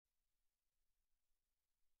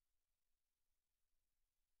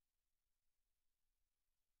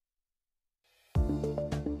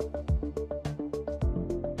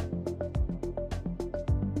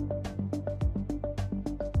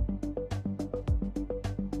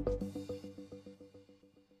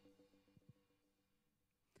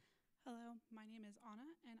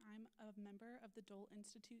member of the Dole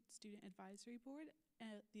Institute Student Advisory Board,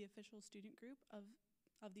 the official student group of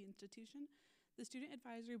the institution. The Student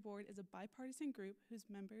Advisory Board is a bipartisan group whose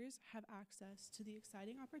members have access to the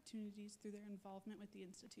exciting opportunities through their involvement with the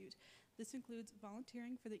Institute. This includes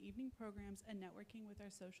volunteering for the evening programs and networking with our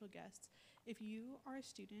social guests. If you are a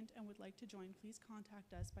student and would like to join, please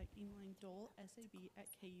contact us by emailing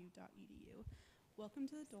dolesab@ku.edu. Welcome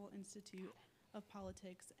to the Dole Institute of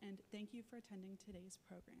Politics, and thank you for attending today's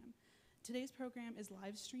program. Today's program is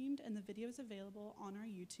live streamed and the video is available on our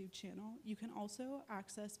YouTube channel. You can also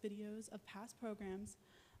access videos of past programs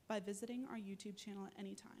by visiting our YouTube channel at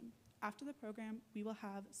any time. After the program, we will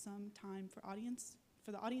have some time for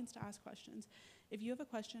the audience to ask questions. If you have a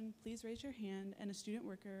question, please raise your hand and a student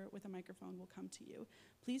worker with a microphone will come to you.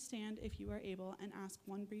 Please stand if you are able and ask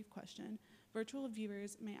one brief question. Virtual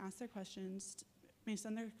viewers may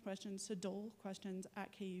send their questions to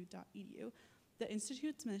dolequestions@ku.edu. The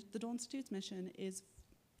Dole Institute's mission is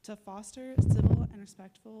to foster civil and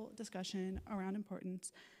respectful discussion around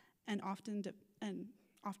important and often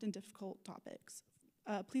difficult topics.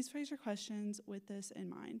 Please phrase your questions with this in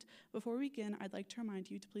mind. Before we begin, I'd like to remind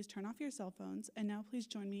you to please turn off your cell phones. And now please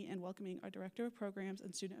join me in welcoming our Director of Programs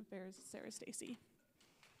and Student Affairs, Sarah Stacy.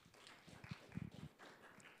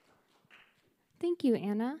 Thank you,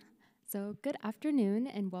 Anna. So good afternoon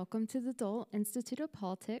and welcome to the Dole Institute of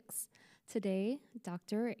Politics. Today,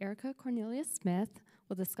 Dr. Erika Cornelius Smith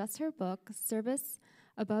will discuss her book, Service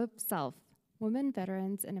Above Self, Women,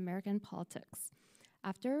 Veterans, and American Politics.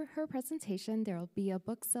 After her presentation, there will be a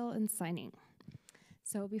book sale and signing.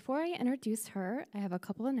 So before I introduce her, I have a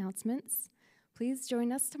couple announcements. Please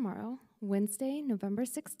join us tomorrow, Wednesday, November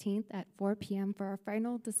 16th at 4 p.m. for our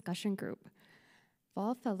final discussion group.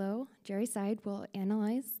 Fall Fellow Jerry Seid will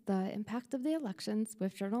analyze the impact of the elections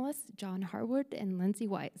with journalists John Harwood and Lindsay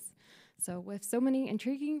Wise. So with so many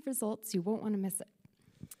intriguing results, you won't want to miss it.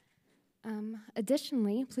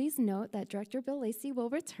 Additionally, please note that Director Bill Lacey will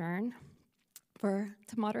return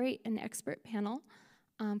to moderate an expert panel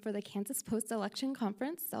for the Kansas Post-Election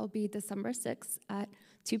Conference. That will be December 6th at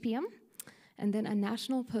 2 p.m. And then a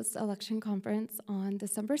National Post-Election Conference on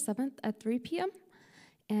December 7th at 3 p.m.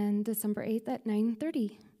 and December 8th at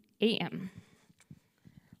 9:30 a.m.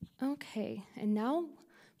 Okay, and now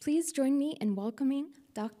please join me in welcoming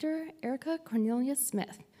Dr. Erika Cornelius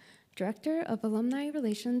Smith, Director of Alumni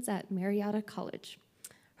Relations at Marietta College.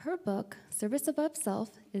 Her book, Service Above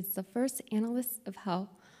Self, is the first analysis of how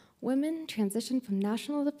women transitioned from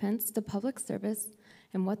national defense to public service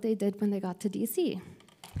and what they did when they got to DC.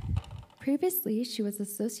 Previously, she was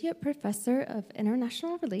Associate Professor of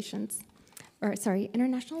International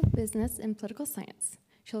Business and Political Science.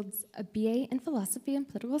 She holds a BA in Philosophy and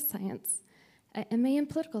Political Science, an MA in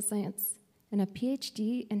Political Science, and a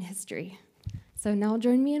Ph.D. in History. So now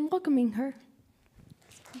join me in welcoming her.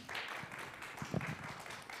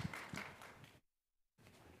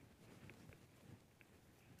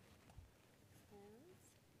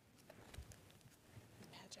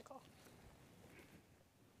 Magical.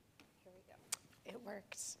 Here we go. It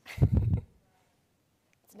worked.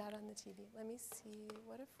 It's not on the TV. Let me see.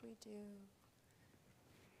 What if we do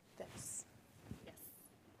this? Yes.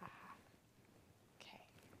 Aha. Okay.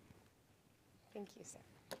 Thank you, Sarah.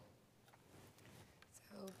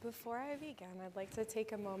 So before I begin, I'd like to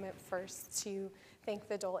take a moment first to thank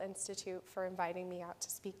the Dole Institute for inviting me out to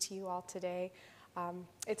speak to you all today.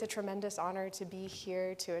 It's a tremendous honor to be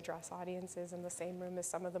here to address audiences in the same room as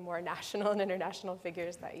some of the more national and international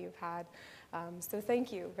figures that you've had. So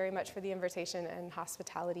thank you very much for the invitation and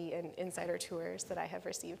hospitality and insider tours that I have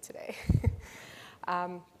received today.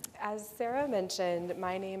 As Sarah mentioned,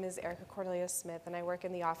 my name is Erika Cornelius Smith, and I work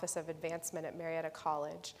in the Office of Advancement at Marietta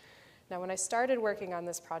College. Now, when I started working on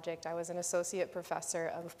this project, I was an associate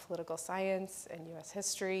professor of political science and U.S.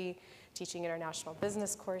 history, teaching international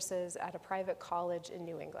business courses at a private college in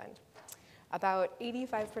New England. About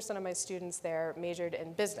 85% of my students there majored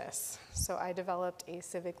in business, so I developed a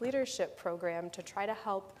civic leadership program to try to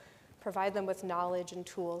help provide them with knowledge and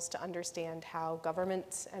tools to understand how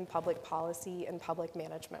government and public policy and public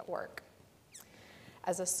management work.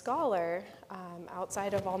 As a scholar,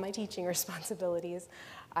 outside of all my teaching responsibilities,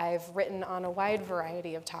 I've written on a wide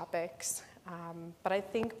variety of topics, but I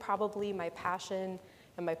think probably my passion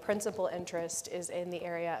and my principal interest is in the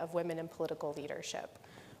area of women in political leadership,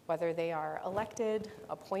 whether they are elected,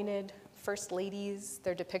 appointed, first ladies,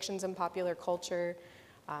 their depictions in popular culture.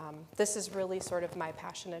 This is really sort of my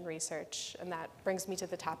passion and research, and that brings me to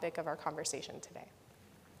the topic of our conversation today.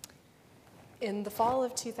 In the fall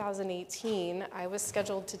of 2018, I was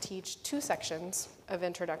scheduled to teach 2 sections of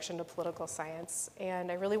Introduction to Political Science,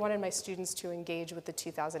 and I really wanted my students to engage with the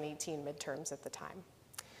 2018 midterms at the time.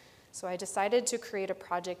 So I decided to create a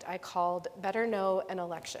project I called Better Know an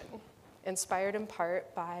Election, inspired in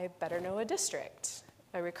part by Better Know a District,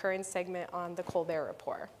 a recurring segment on the Colbert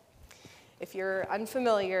Report. If you're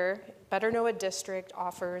unfamiliar, Better Know a District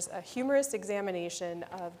offers a humorous examination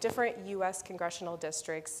of different US congressional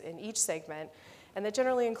districts in each segment, and that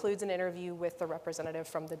generally includes an interview with the representative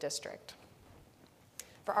from the district.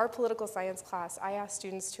 For our political science class, I asked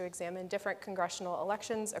students to examine different congressional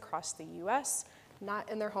elections across the US, not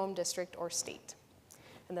in their home district or state.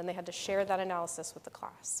 And then they had to share that analysis with the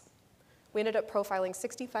class. We ended up profiling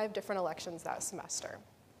 65 different elections that semester.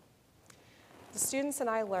 The students and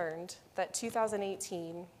I learned that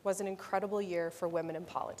 2018 was an incredible year for women in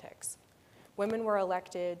politics. Women were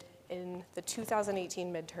elected in the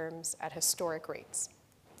 2018 midterms at historic rates.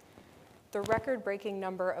 The record-breaking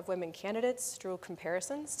number of women candidates drew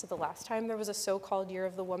comparisons to the last time there was a so-called Year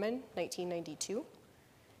of the Woman, 1992.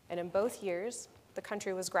 And in both years, the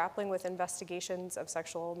country was grappling with investigations of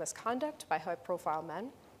sexual misconduct by high-profile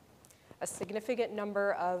men. A significant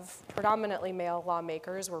number of predominantly male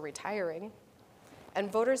lawmakers were retiring, and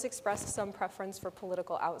voters expressed some preference for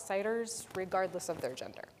political outsiders, regardless of their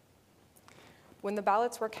gender. When the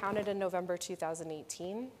ballots were counted in November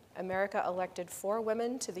 2018, America elected 4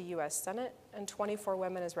 women to the US Senate and 24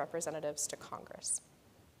 women as representatives to Congress.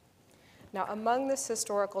 Now, among this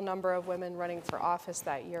historical number of women running for office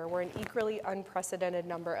that year were an equally unprecedented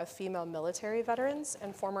number of female military veterans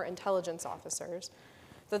and former intelligence officers,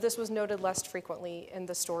 though this was noted less frequently in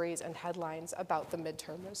the stories and headlines about the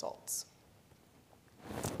midterm results.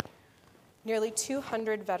 Nearly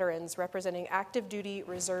 200 veterans representing active duty,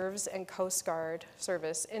 reserves, and Coast Guard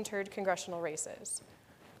service entered congressional races.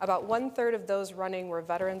 About 1/3 of those running were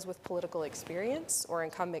veterans with political experience or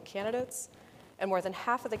incumbent candidates, and more than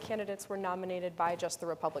half of the candidates were nominated by just the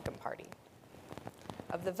Republican Party.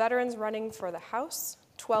 Of the veterans running for the House,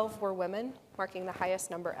 12 were women, marking the highest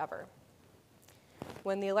number ever.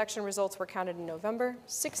 When the election results were counted in November,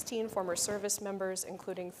 16 former service members,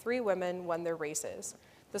 including 3 women, won their races.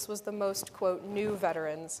 This was the most, quote, new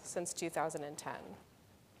veterans since 2010.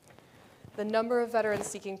 The number of veterans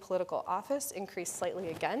seeking political office increased slightly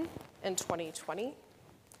again in 2020,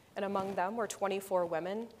 and among them were 24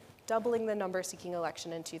 women, doubling the number seeking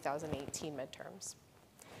election in 2018 midterms.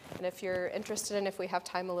 And if you're interested in, if we have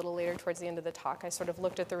time a little later towards the end of the talk, I sort of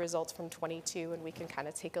looked at the results from 22, and we can kind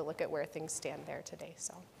of take a look at where things stand there today.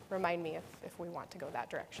 So remind me if we want to go that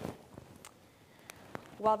direction.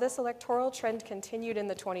 While this electoral trend continued in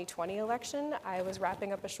the 2020 election, I was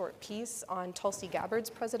wrapping up a short piece on Tulsi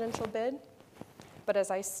Gabbard's presidential bid. But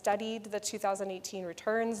as I studied the 2018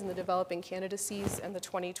 returns and the developing candidacies and the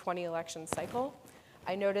 2020 election cycle,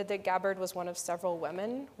 I noted that Gabbard was one of several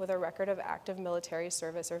women with a record of active military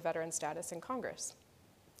service or veteran status in Congress.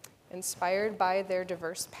 Inspired by their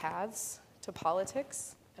diverse paths to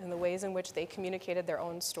politics and the ways in which they communicated their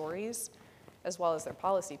own stories, as well as their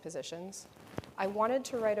policy positions, I wanted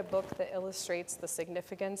to write a book that illustrates the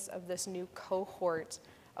significance of this new cohort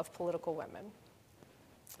of political women.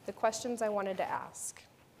 The questions I wanted to ask: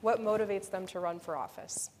 what motivates them to run for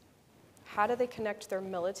office? How do they connect their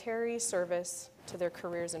military service to their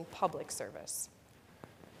careers in public service?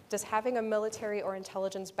 Does having a military or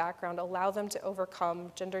intelligence background allow them to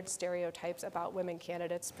overcome gendered stereotypes about women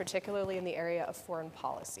candidates, particularly in the area of foreign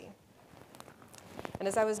policy? And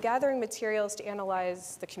as I was gathering materials to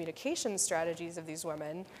analyze the communication strategies of these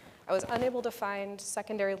women, I was unable to find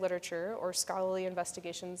secondary literature or scholarly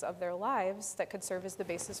investigations of their lives that could serve as the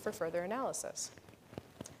basis for further analysis.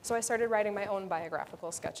 So I started writing my own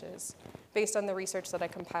biographical sketches based on the research that I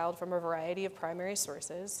compiled from a variety of primary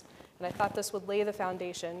sources, and I thought this would lay the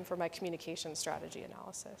foundation for my communication strategy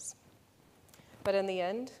analysis. But in the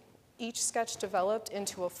end, each sketch developed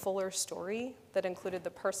into a fuller story that included the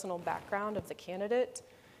personal background of the candidate,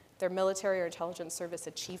 their military or intelligence service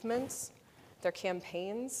achievements, their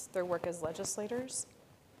campaigns, their work as legislators.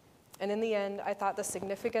 And in the end, I thought the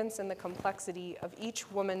significance and the complexity of each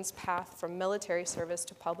woman's path from military service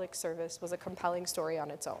to public service was a compelling story on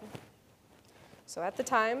its own. So at the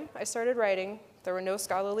time I started writing, there were no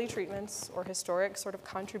scholarly treatments or historic sort of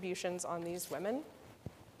contributions on these women,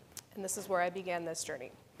 and this is where I began this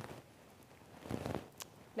journey.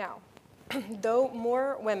 Now, though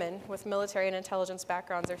more women with military and intelligence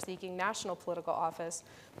backgrounds are seeking national political office,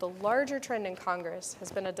 the larger trend in Congress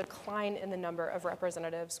has been a decline in the number of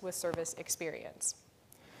representatives with service experience.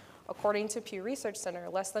 According to Pew Research Center,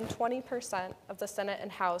 less than 20% of the Senate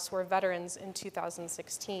and House were veterans in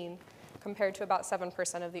 2016, compared to about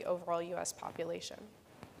 7% of the overall US population.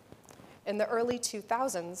 In the early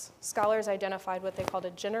 2000s, scholars identified what they called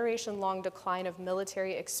a generation-long decline of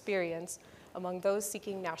military experience among those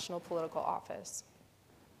seeking national political office.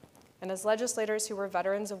 And as legislators who were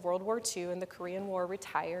veterans of World War II and the Korean War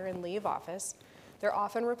retire and leave office, they're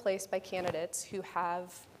often replaced by candidates who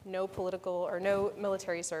have no political or no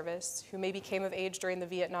military service, who maybe came of age during the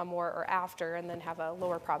Vietnam War or after, and then have a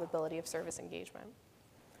lower probability of service engagement.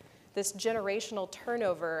 This generational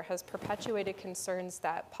turnover has perpetuated concerns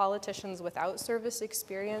that politicians without service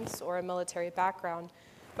experience or a military background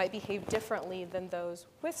might behave differently than those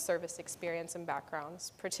with service experience and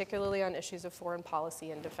backgrounds, particularly on issues of foreign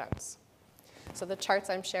policy and defense. So the charts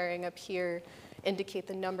I'm sharing up here indicate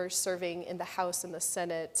the numbers serving in the House and the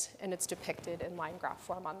Senate, and it's depicted in line graph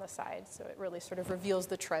form on the side. So it really sort of reveals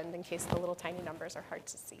the trend in case the little tiny numbers are hard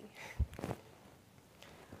to see.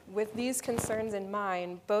 With these concerns in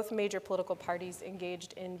mind, both major political parties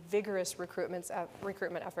engaged in vigorous recruitment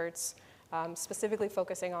efforts, specifically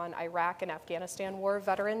focusing on Iraq and Afghanistan war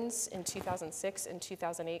veterans in 2006 and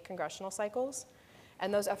 2008 congressional cycles.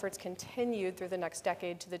 And those efforts continued through the next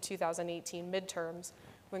decade to the 2018 midterms,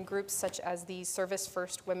 when groups such as the Service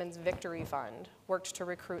First Women's Victory Fund worked to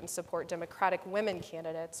recruit and support Democratic women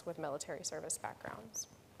candidates with military service backgrounds.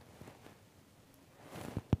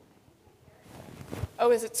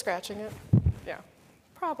 Oh, is it scratching it? Yeah,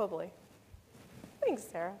 probably. Thanks,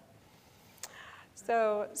 Sarah.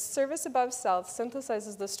 So, Service Above Self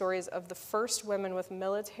synthesizes the stories of the first women with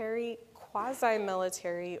military,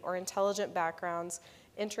 quasi-military, or intelligent backgrounds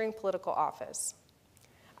entering political office.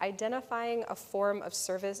 Identifying a form of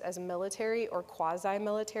service as military or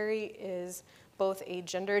quasi-military is both a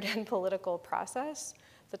gendered and political process.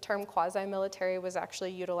 The term quasi-military was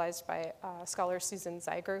actually utilized by scholar Susan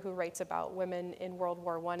Zeiger, who writes about women in World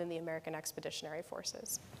War I in the American Expeditionary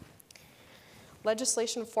Forces.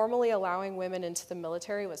 Legislation formally allowing women into the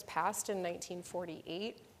military was passed in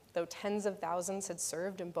 1948, though tens of thousands had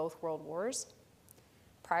served in both world wars.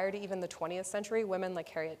 Prior to even the 20th century, women like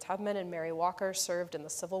Harriet Tubman and Mary Walker served in the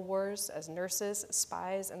Civil Wars as nurses,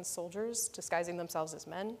 spies, and soldiers, disguising themselves as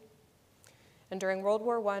men. And during World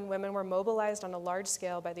War I, women were mobilized on a large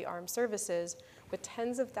scale by the armed services, with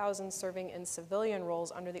tens of thousands serving in civilian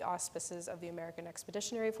roles under the auspices of the American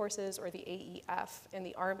Expeditionary Forces, or the AEF, in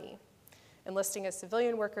the Army, enlisting as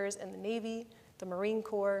civilian workers in the Navy, the Marine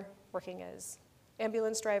Corps, working as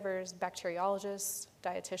ambulance drivers, bacteriologists,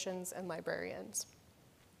 dietitians, and librarians.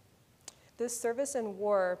 This service in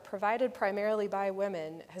war, provided primarily by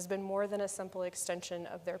women, has been more than a simple extension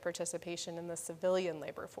of their participation in the civilian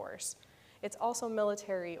labor force. It's also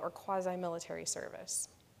military or quasi-military service.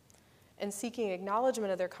 In seeking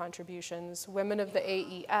acknowledgement of their contributions, women of the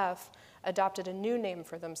AEF adopted a new name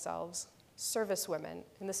for themselves, servicewomen,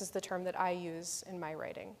 and this is the term that I use in my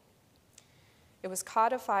writing. It was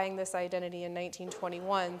codifying this identity in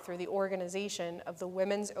 1921 through the organization of the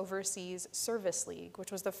Women's Overseas Service League,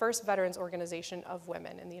 which was the first veterans organization of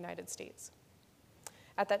women in the United States.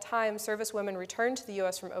 At that time, servicewomen returned to the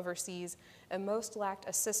U.S. from overseas, and most lacked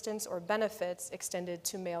assistance or benefits extended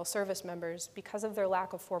to male service members because of their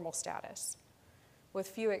lack of formal status. With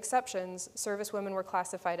few exceptions, servicewomen were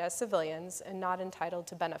classified as civilians and not entitled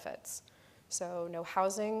to benefits. So no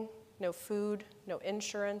housing, no food, no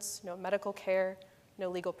insurance, no medical care, no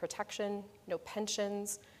legal protection, no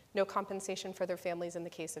pensions, no compensation for their families in the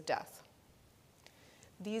case of death.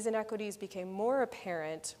 These inequities became more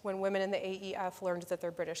apparent when women in the AEF learned that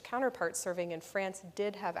their British counterparts serving in France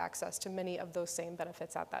did have access to many of those same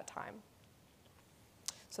benefits at that time.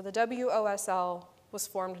 So the WOSL was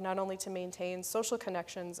formed not only to maintain social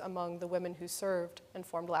connections among the women who served and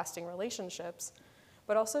formed lasting relationships,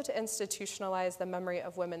 but also to institutionalize the memory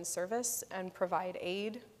of women's service and provide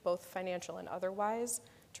aid, both financial and otherwise,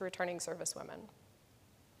 to returning servicewomen.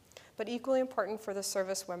 But equally important for the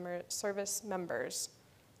service members,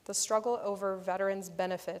 the struggle over veterans'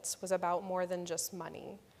 benefits was about more than just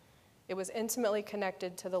money. It was intimately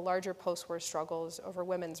connected to the larger post-war struggles over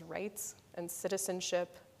women's rights and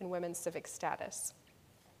citizenship and women's civic status.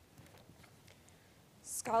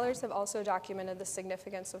 Scholars have also documented the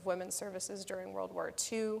significance of women's services during World War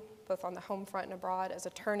II, both on the home front and abroad, as a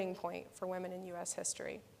turning point for women in US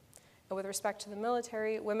history. And with respect to the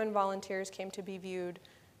military, women volunteers came to be viewed,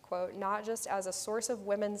 quote, not just as a source of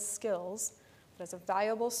women's skills, but as a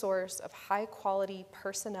valuable source of high-quality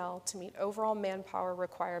personnel to meet overall manpower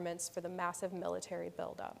requirements for the massive military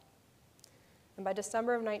buildup. And by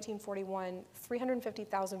December of 1941,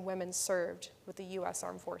 350,000 women served with the US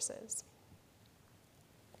Armed Forces.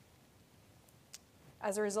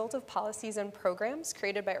 As a result of policies and programs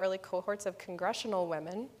created by early cohorts of congressional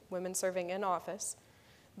women, women serving in office,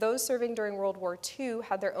 those serving during World War II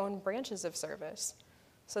had their own branches of service.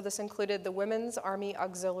 So this included the Women's Army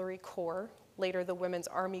Auxiliary Corps, later the Women's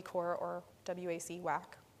Army Corps, or WAC,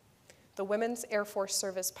 the Women's Air Force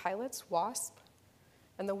Service Pilots, WASP,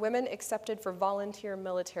 and the Women Accepted for Volunteer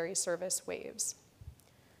Military Service, WAVES.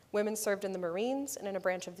 Women served in the Marines and in a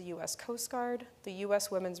branch of the U.S. Coast Guard, the U.S.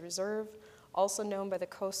 Women's Reserve, also known by the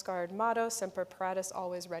Coast Guard motto, Semper Paratus,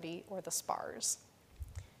 Always Ready, or the SPARS.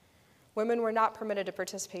 Women were not permitted to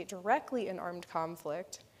participate directly in armed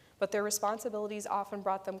conflict, but their responsibilities often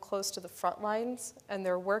brought them close to the front lines, and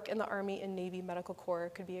their work in the Army and Navy Medical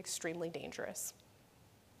Corps could be extremely dangerous.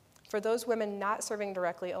 For those women not serving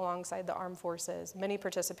directly alongside the armed forces, many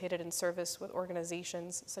participated in service with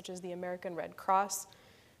organizations such as the American Red Cross,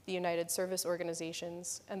 the United Service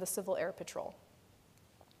Organizations, and the Civil Air Patrol.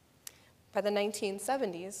 By the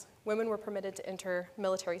 1970s, women were permitted to enter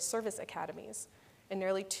military service academies, and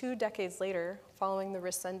nearly 2 decades later, following the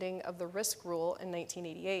rescinding of the risk rule in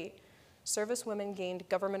 1988, service women gained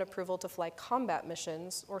government approval to fly combat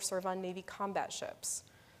missions or serve on Navy combat ships,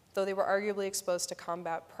 though they were arguably exposed to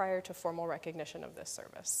combat prior to formal recognition of this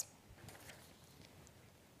service.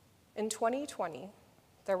 In 2020,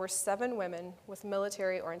 there were 7 women with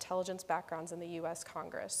military or intelligence backgrounds in the U.S.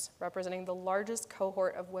 Congress, representing the largest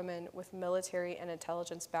cohort of women with military and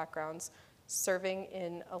intelligence backgrounds serving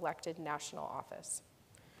in elected national office.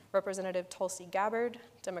 Representative Tulsi Gabbard,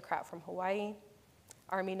 Democrat from Hawaii,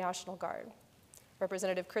 Army National Guard.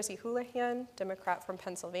 Representative Chrissy Houlihan, Democrat from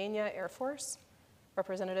Pennsylvania, Air Force.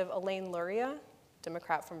 Representative Elaine Luria,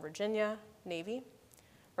 Democrat from Virginia, Navy.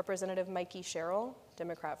 Representative Mikey Sherrill,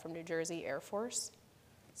 Democrat from New Jersey, Air Force.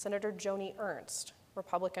 Senator Joni Ernst,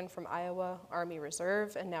 Republican from Iowa, Army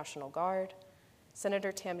Reserve and National Guard.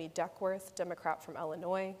 Senator Tammy Duckworth, Democrat from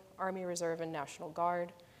Illinois, Army Reserve and National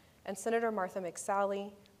Guard. And Senator Martha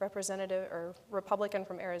McSally, Republican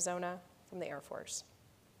from Arizona, from the Air Force.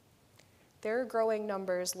 Their growing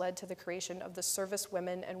numbers led to the creation of the Service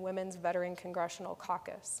Women and Women's Veteran Congressional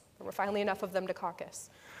Caucus. There were finally enough of them to caucus.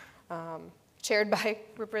 Chaired by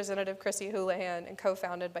Representative Chrissy Houlihan and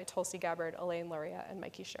co-founded by Tulsi Gabbard, Elaine Luria, and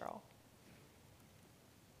Mikey Sherrill.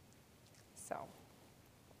 So,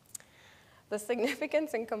 the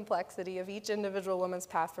significance and complexity of each individual woman's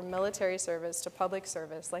path from military service to public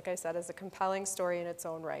service, like I said, is a compelling story in its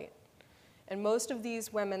own right. And most of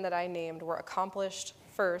these women that I named were accomplished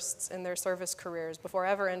firsts in their service careers before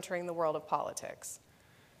ever entering the world of politics.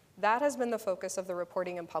 That has been the focus of the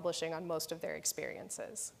reporting and publishing on most of their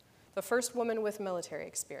experiences. The first woman with military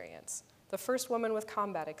experience, the first woman with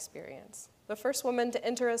combat experience, the first woman to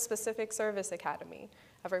enter a specific service academy.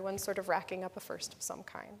 Everyone's sort of racking up a first of some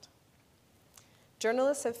kind.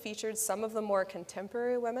 Journalists have featured some of the more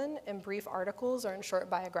contemporary women in brief articles or in short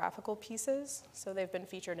biographical pieces. So they've been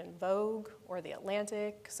featured in Vogue or The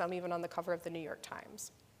Atlantic, some even on the cover of the New York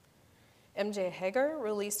Times. M.J. Hager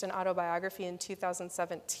released an autobiography in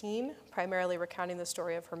 2017, primarily recounting the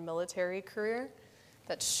story of her military career.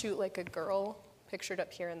 That's Shoot Like a Girl, pictured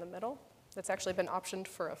up here in the middle. That's actually been optioned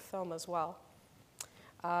for a film as well.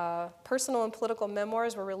 Personal and political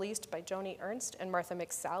memoirs were released by Joni Ernst and Martha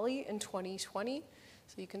McSally in 2020.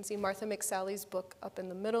 So you can see Martha McSally's book up in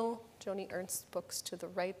the middle, Joni Ernst's books to the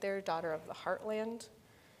right there, Daughter of the Heartland.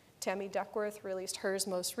 Tammy Duckworth released hers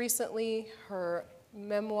most recently. Her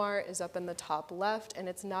memoir is up in the top left, and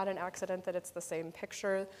it's not an accident that it's the same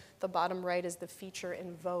picture. The bottom right is the feature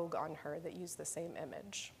in Vogue on her that used the same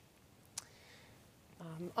image.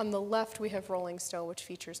 On the left, we have Rolling Stone, which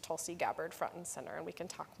features Tulsi Gabbard front and center, and we can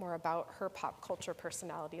talk more about her pop culture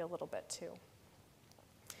personality a little bit too.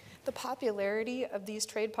 The popularity of these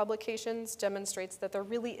trade publications demonstrates that there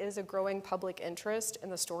really is a growing public interest in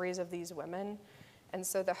the stories of these women, and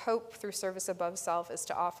so the hope through Service Above Self is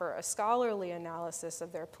to offer a scholarly analysis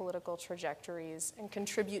of their political trajectories and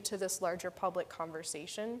contribute to this larger public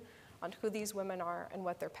conversation on who these women are and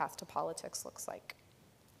what their path to politics looks like.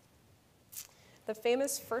 The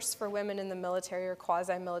famous firsts for women in the military or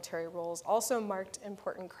quasi-military roles also marked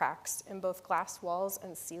important cracks in both glass walls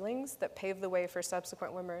and ceilings that paved the way for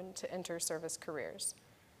subsequent women to enter service careers.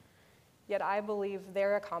 Yet I believe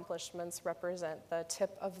their accomplishments represent the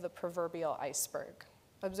tip of the proverbial iceberg,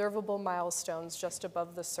 observable milestones just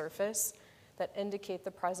above the surface that indicate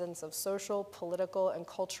the presence of social, political, and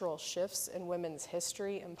cultural shifts in women's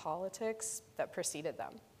history and politics that preceded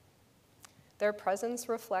them. Their presence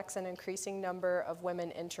reflects an increasing number of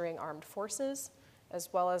women entering armed forces, as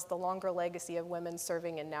well as the longer legacy of women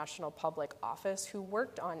serving in national public office who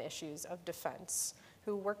worked on issues of defense,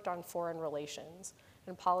 who worked on foreign relations,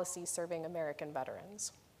 and policies serving American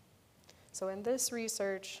veterans. So in this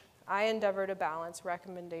research, I endeavor to balance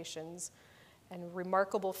recommendations and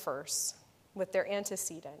remarkable firsts with their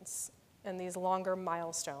antecedents and these longer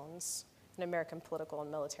milestones in American political and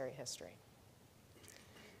military history.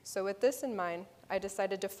 So with this in mind, I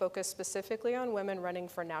decided to focus specifically on women running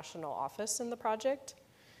for national office in the project.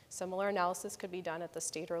 Similar analysis could be done at the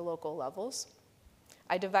state or local levels.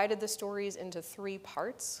 I divided the stories into 3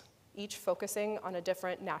 parts, each focusing on a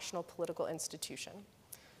different national political institution.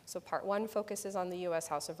 So part 1 focuses on the US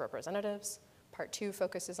House of Representatives, part 2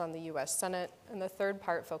 focuses on the US Senate, and the third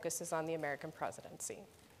part focuses on the American presidency.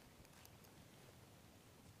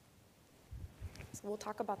 So we'll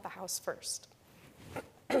talk about the House first.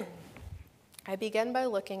 I begin by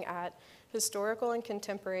looking at historical and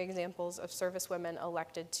contemporary examples of servicewomen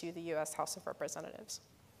elected to the US House of Representatives.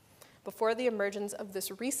 Before the emergence of this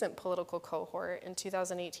recent political cohort in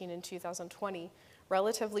 2018 and 2020,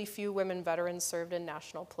 relatively few women veterans served in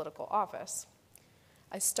national political office.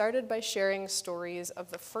 I started by sharing stories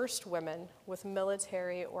of the first women with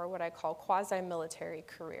military, or what I call quasi-military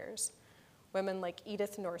careers. Women like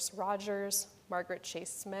Edith Norse Rogers, Margaret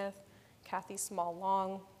Chase Smith, Kathy Small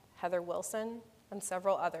Long, Heather Wilson, and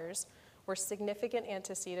several others were significant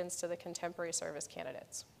antecedents to the contemporary service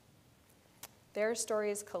candidates. Their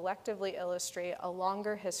stories collectively illustrate a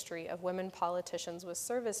longer history of women politicians with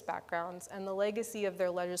service backgrounds and the legacy of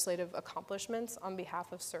their legislative accomplishments on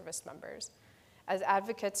behalf of service members. As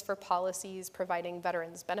advocates for policies providing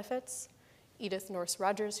veterans benefits, Edith Norse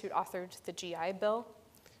Rogers, who authored the GI Bill,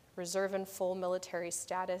 reserve and full military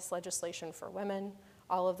status legislation for women,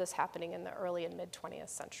 all of this happening in the early and mid-20th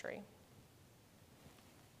century.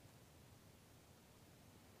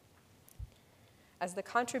 As the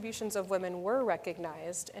contributions of women were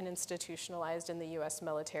recognized and institutionalized in the US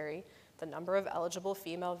military, the number of eligible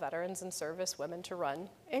female veterans and service women to run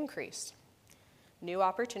increased. New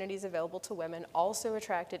opportunities available to women also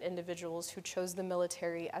attracted individuals who chose the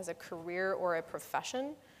military as a career or a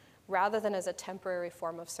profession, rather than as a temporary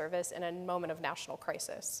form of service in a moment of national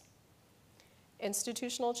crisis.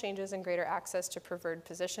 Institutional changes and greater access to preferred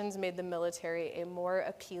positions made the military a more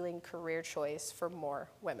appealing career choice for more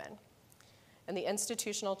women. And the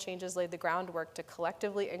institutional changes laid the groundwork to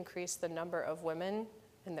collectively increase the number of women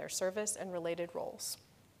in their service and related roles.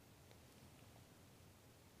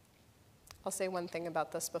 I'll say one thing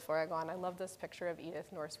about this before I go on. I love this picture of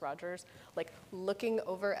Edith Norse Rogers, like looking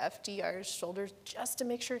over FDR's shoulders just to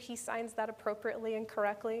make sure he signs that appropriately and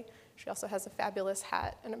correctly. She also has a fabulous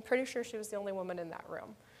hat, and I'm pretty sure she was the only woman in that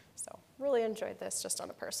room. So really enjoyed this, just on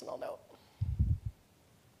a personal note.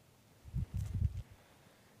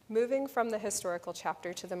 Moving from the historical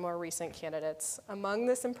chapter to the more recent candidates, among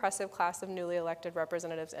this impressive class of newly elected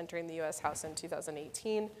representatives entering the US House in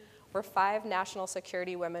 2018 were 5 national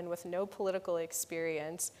security women with no political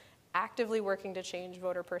experience, actively working to change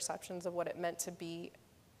voter perceptions of what it meant to be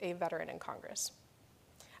a veteran in Congress.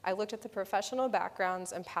 I looked at the professional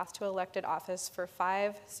backgrounds and path to elected office for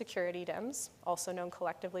 5 security Dems, also known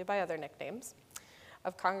collectively by other nicknames,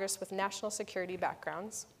 of Congress with national security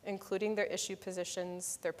backgrounds, including their issue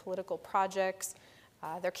positions, their political projects,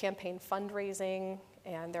 their campaign fundraising,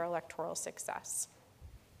 and their electoral success.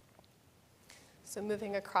 So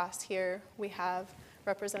moving across here, we have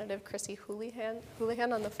Representative Chrissy Houlihan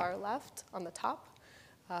on the far left, on the top.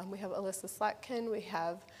 We have Alyssa Slatkin, we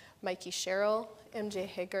have Mikey Sherrill, MJ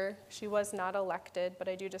Hager. She was not elected, but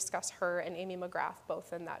I do discuss her and Amy McGrath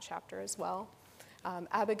both in that chapter as well.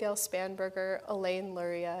 Abigail Spanberger, Elaine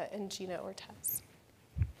Luria, and Gina Ortez.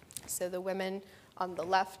 So the women on the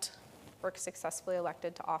left were successfully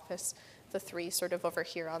elected to office. The 3 sort of over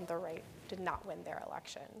here on the right did not win their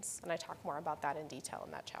elections. And I talk more about that in detail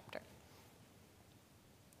in that chapter.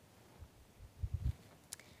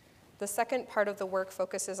 The second part of the work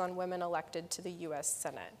focuses on women elected to the US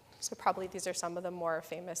Senate. So probably these are some of the more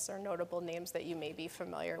famous or notable names that you may be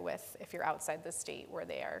familiar with if you're outside the state where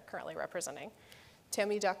they are currently representing.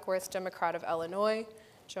 Tammy Duckworth, Democrat of Illinois,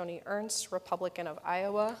 Joni Ernst, Republican of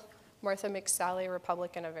Iowa, Martha McSally,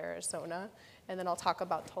 Republican of Arizona, and then I'll talk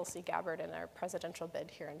about Tulsi Gabbard and our presidential bid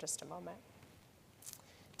here in just a moment.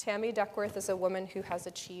 Tammy Duckworth is a woman who has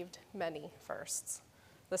achieved many firsts.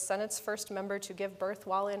 The Senate's first member to give birth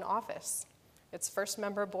while in office, its first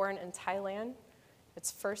member born in Thailand, its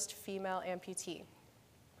first female amputee.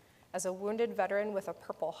 As a wounded veteran with a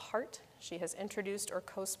Purple Heart, she has introduced or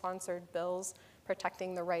co-sponsored bills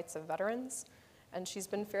protecting the rights of veterans, and she's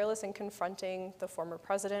been fearless in confronting the former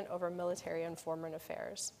president over military and foreign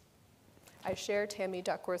affairs. I share Tammy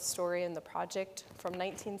Duckworth's story in the project from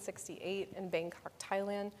 1968 in Bangkok,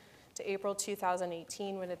 Thailand, to April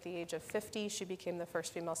 2018, when at the age of 50, she became the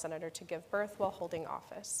first female senator to give birth while holding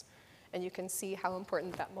office. And you can see how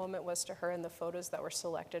important that moment was to her in the photos that were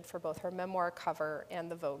selected for both her memoir cover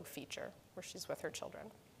and the Vogue feature, where she's with her children.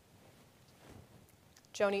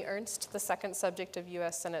 Joni Ernst, the second subject of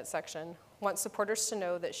U.S. Senate section, wants supporters to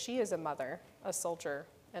know that she is a mother, a soldier,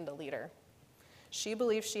 and a leader. She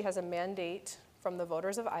believes she has a mandate from the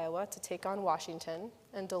voters of Iowa to take on Washington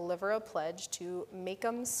and deliver a pledge to make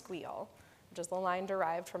 'em squeal, which is the line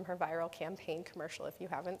derived from her viral campaign commercial if you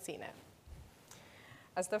haven't seen it.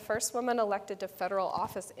 As the first woman elected to federal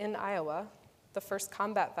office in Iowa, the first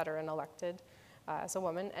combat veteran elected as a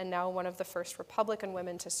woman, and now one of the first Republican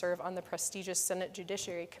women to serve on the prestigious Senate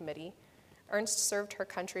Judiciary Committee, Ernst served her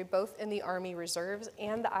country both in the Army Reserves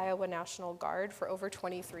and the Iowa National Guard for over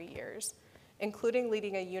 23 years, including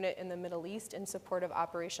leading a unit in the Middle East in support of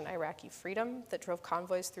Operation Iraqi Freedom that drove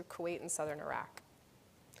convoys through Kuwait and southern Iraq.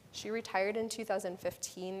 She retired in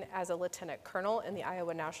 2015 as a lieutenant colonel in the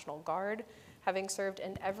Iowa National Guard, having served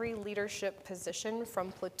in every leadership position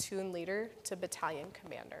from platoon leader to battalion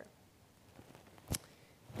commander.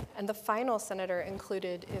 And the final senator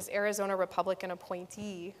included is Arizona Republican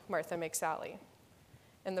appointee Martha McSally.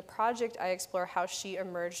 In the project, I explore how she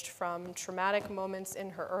emerged from traumatic moments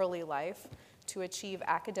in her early life to achieve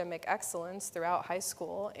academic excellence throughout high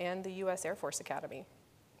school and the U.S. Air Force Academy.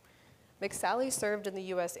 McSally served in the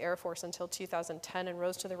U.S. Air Force until 2010 and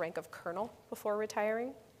rose to the rank of colonel before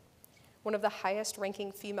retiring. One of the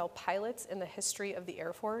highest-ranking female pilots in the history of the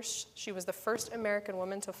Air Force, she was the first American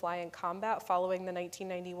woman to fly in combat following the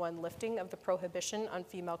 1991 lifting of the prohibition on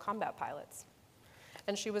female combat pilots.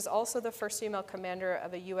 And she was also the first female commander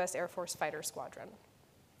of a U.S. Air Force fighter squadron.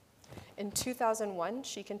 In 2001,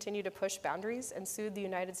 she continued to push boundaries and sued the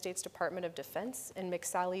United States Department of Defense in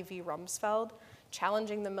McSally v. Rumsfeld,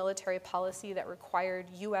 challenging the military policy that required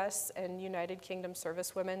U.S. and United Kingdom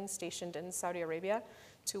servicewomen stationed in Saudi Arabia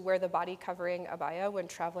to wear the body covering abaya when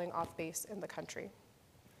traveling off base in the country.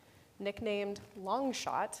 Nicknamed Long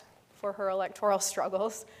Shot for her electoral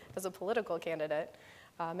struggles as a political candidate,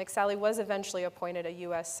 McSally was eventually appointed a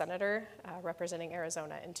U.S. Senator representing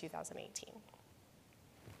Arizona in 2018.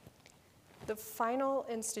 The final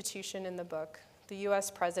institution in the book, the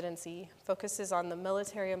U.S. presidency, focuses on the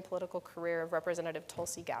military and political career of Representative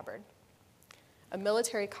Tulsi Gabbard. A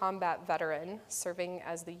military combat veteran serving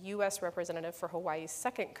as the U.S. representative for Hawaii's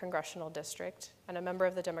 2nd Congressional District and a member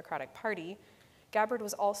of the Democratic Party, Gabbard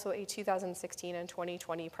was also a 2016 and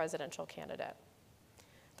 2020 presidential candidate.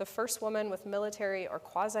 The first woman with military or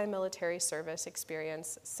quasi-military service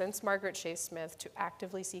experience since Margaret Chase Smith to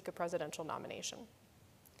actively seek a presidential nomination.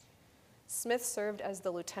 Smith served as the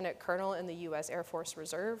lieutenant colonel in the U.S. Air Force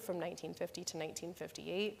Reserve from 1950 to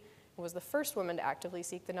 1958, and was the first woman to actively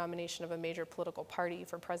seek the nomination of a major political party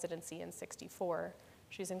for presidency in '64.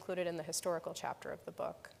 She's included in the historical chapter of the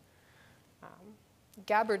book.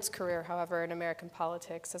 Gabbard's career, however, in American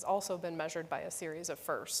politics has also been measured by a series of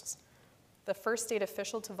firsts. The first state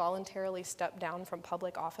official to voluntarily step down from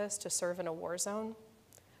public office to serve in a war zone,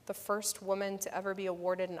 the first woman to ever be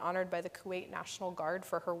awarded and honored by the Kuwait National Guard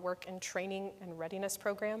for her work in training and readiness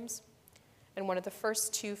programs, and one of the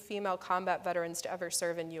first 2 female combat veterans to ever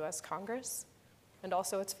serve in U.S. Congress, and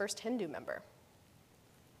also its first Hindu member.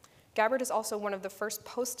 Gabbard is also one of the first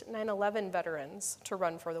post-9/11 veterans to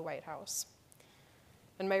run for the White House.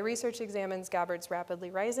 And my research examines Gabbard's rapidly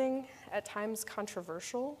rising, at times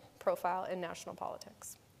controversial, profile in national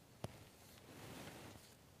politics.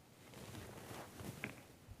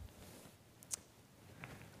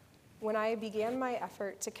 When I began my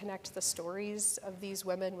effort to connect the stories of these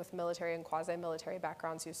women with military and quasi-military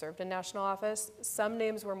backgrounds who served in national office, some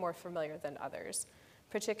names were more familiar than others,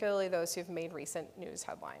 particularly those who've made recent news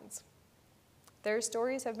headlines. Their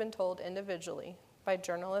stories have been told individually by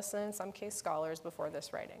journalists and in some case scholars before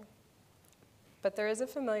this writing. But there is a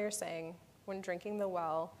familiar saying, when drinking the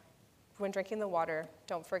water,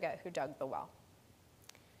 don't forget who dug the well.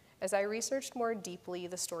 As I researched more deeply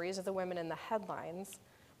the stories of the women in the headlines,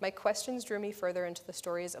 my questions drew me further into the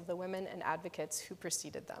stories of the women and advocates who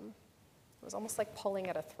preceded them. It was almost like pulling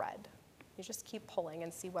at a thread. You just keep pulling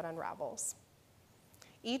and see what unravels.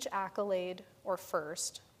 Each accolade or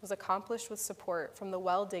first was accomplished with support from the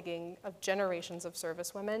well-digging of generations of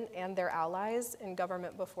servicewomen and their allies in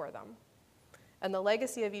government before them. And the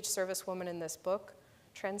legacy of each servicewoman in this book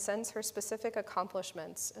transcends her specific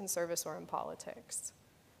accomplishments in service or in politics.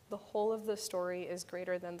 The whole of the story is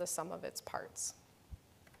greater than the sum of its parts.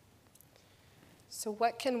 So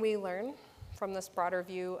what can we learn from this broader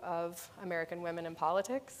view of American women in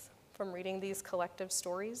politics from reading these collective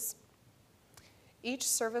stories? Each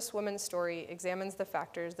servicewoman's story examines the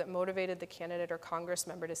factors that motivated the candidate or Congress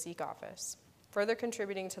member to seek office, further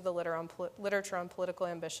contributing to the literature on political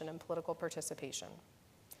ambition and political participation.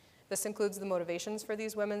 This includes the motivations for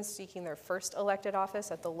these women seeking their first elected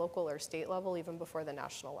office at the local or state level, even before the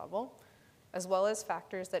national level, as well as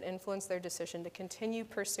factors that influence their decision to continue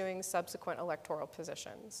pursuing subsequent electoral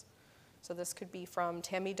positions. So this could be from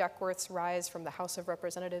Tammy Duckworth's rise from the House of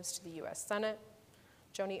Representatives to the U.S. Senate,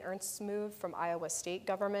 Joni Ernst's move from Iowa state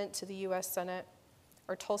government to the U.S. Senate,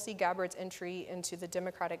 or Tulsi Gabbard's entry into the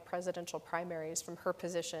Democratic presidential primaries from her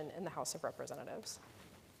position in the House of Representatives.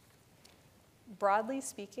 Broadly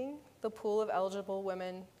speaking, the pool of eligible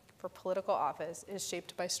women for political office is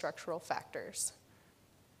shaped by structural factors.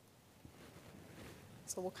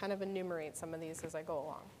 So we'll kind of enumerate some of these as I go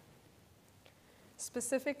along.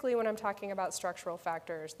 Specifically, when I'm talking about structural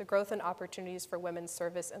factors, the growth and opportunities for women's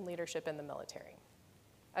service and leadership in the military.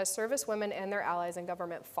 As servicewomen and their allies in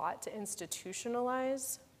government fought to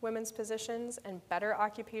institutionalize women's positions and better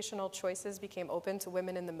occupational choices became open to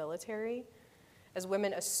women in the military, as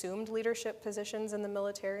women assumed leadership positions in the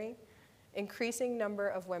military, increasing number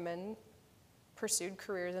of women pursued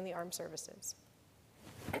careers in the armed services.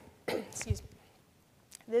 Excuse me.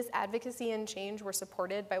 This advocacy and change were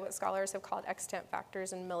supported by what scholars have called extant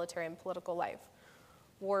factors in military and political life: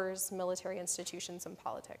 wars, military institutions, and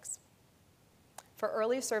politics. For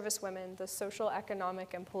early servicewomen, the social,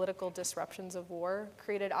 economic, and political disruptions of war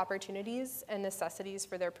created opportunities and necessities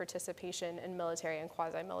for their participation in military and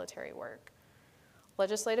quasi-military work.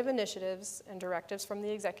 Legislative initiatives and directives from the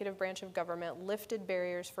executive branch of government lifted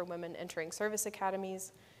barriers for women entering service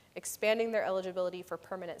academies, expanding their eligibility for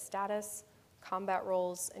permanent status, combat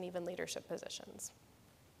roles, and even leadership positions.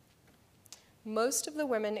 Most of the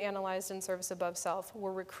women analyzed in Service Above Self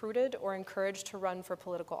were recruited or encouraged to run for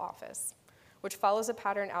political office, which follows a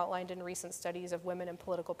pattern outlined in recent studies of women in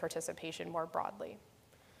political participation more broadly.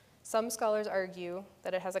 Some scholars argue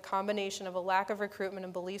that it has a combination of a lack of recruitment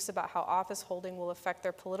and beliefs about how office holding will affect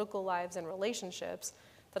their political lives and relationships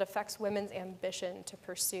that affects women's ambition to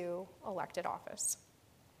pursue elected office.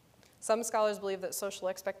 Some scholars believe that social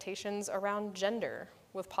expectations around gender,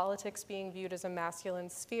 with politics being viewed as a masculine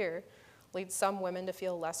sphere, lead some women to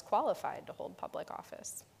feel less qualified to hold public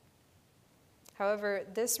office. However,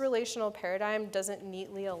 this relational paradigm doesn't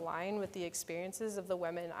neatly align with the experiences of the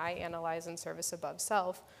women I analyze in Service Above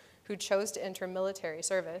Self, who chose to enter military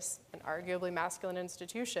service, an arguably masculine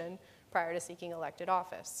institution, prior to seeking elected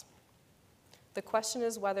office. The question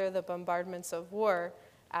is whether the bombardments of war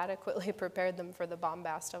adequately prepared them for the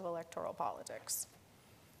bombast of electoral politics.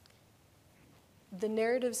 The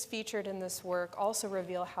narratives featured in this work also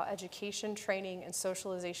reveal how education, training, and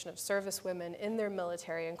socialization of servicewomen in their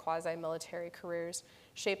military and quasi-military careers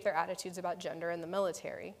shape their attitudes about gender in the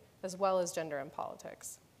military, as well as gender in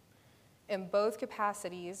politics. In both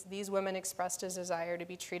capacities, these women expressed a desire to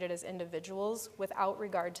be treated as individuals without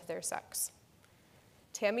regard to their sex.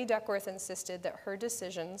 Tammy Duckworth insisted that her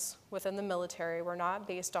decisions within the military were not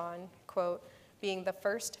based on, quote, being the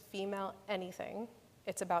first female anything.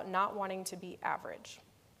 It's about not wanting to be average,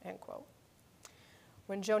 end quote.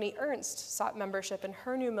 When Joni Ernst sought membership in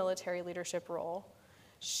her new military leadership role,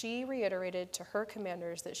 she reiterated to her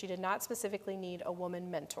commanders that she did not specifically need a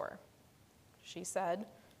woman mentor. She said,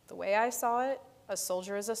 "The way I saw it, a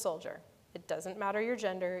soldier is a soldier. It doesn't matter your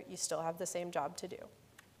gender, you still have the same job to do,"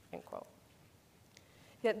 end quote.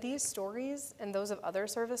 Yet these stories and those of other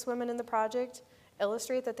servicewomen in the project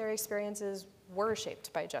illustrate that their experiences were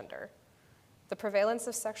shaped by gender. The prevalence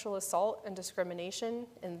of sexual assault and discrimination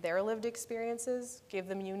in their lived experiences gave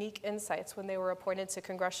them unique insights when they were appointed to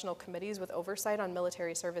congressional committees with oversight on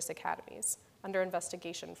military service academies under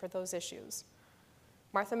investigation for those issues.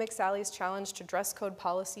 Martha McSally's challenge to dress code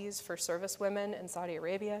policies for servicewomen in Saudi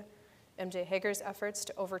Arabia, MJ Hager's efforts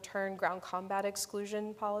to overturn ground combat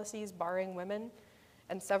exclusion policies barring women,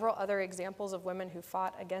 and several other examples of women who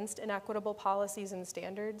fought against inequitable policies and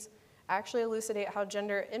standards actually elucidate how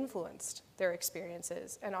gender influenced their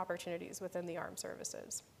experiences and opportunities within the armed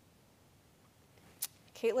services.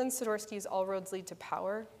 Caitlin Sidorsky's All Roads Lead to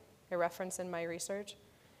Power, a reference in my research,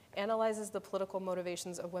 analyzes the political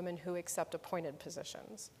motivations of women who accept appointed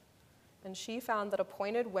positions. And she found that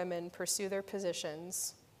appointed women pursue their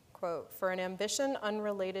positions, quote, for an ambition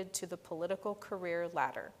unrelated to the political career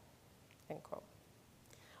ladder, end quote.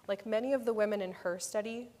 Like many of the women in her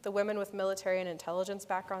study, the women with military and intelligence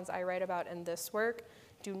backgrounds I write about in this work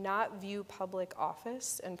do not view public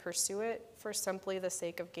office and pursue it for simply the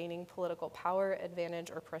sake of gaining political power,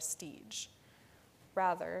 advantage, or prestige.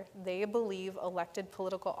 Rather, they believe elected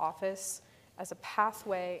political office as a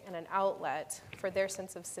pathway and an outlet for their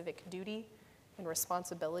sense of civic duty and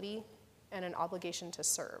responsibility and an obligation to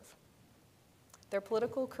serve. Their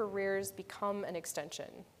political careers become an extension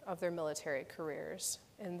of their military careers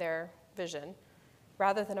in their vision,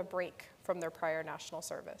 rather than a break from their prior national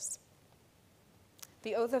service.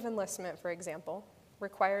 The oath of enlistment, for example,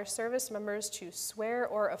 requires service members to swear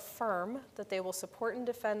or affirm that they will support and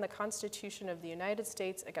defend the Constitution of the United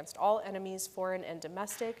States against all enemies, foreign and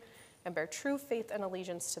domestic, and bear true faith and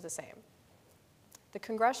allegiance to the same. The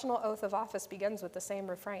Congressional Oath of Office begins with the same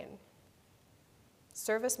refrain.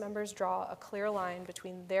 Service members draw a clear line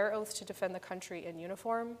between their oath to defend the country in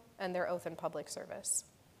uniform and their oath in public service.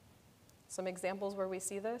 Some examples where we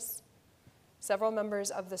see this: several members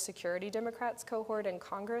of the Security Democrats cohort in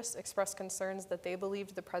Congress expressed concerns that they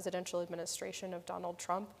believed the presidential administration of Donald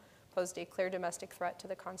Trump posed a clear domestic threat to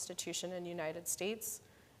the Constitution and United States,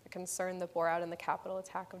 a concern that bore out in the Capitol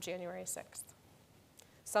attack of January 6th.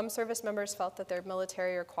 Some service members felt that their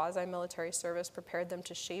military or quasi-military service prepared them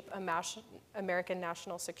to shape American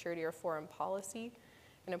national security or foreign policy,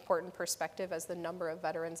 an important perspective as the number of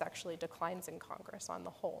veterans actually declines in Congress on the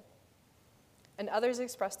whole. And others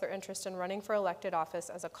expressed their interest in running for elected office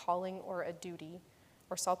as a calling or a duty,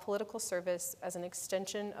 or saw political service as an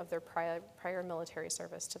extension of their prior military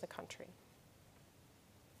service to the country.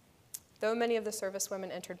 Though many of the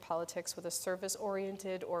servicewomen entered politics with a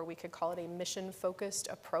service-oriented, or we could call it a mission-focused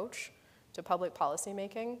approach to public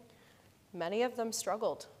policymaking, many of them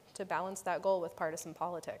struggled to balance that goal with partisan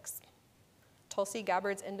politics. Tulsi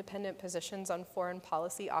Gabbard's independent positions on foreign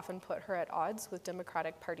policy often put her at odds with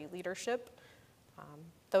Democratic Party leadership,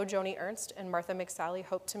 though Joni Ernst and Martha McSally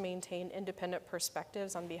hoped to maintain independent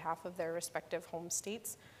perspectives on behalf of their respective home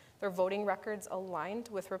states. Their voting records aligned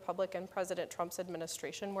with Republican President Trump's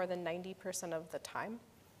administration more than 90% of the time,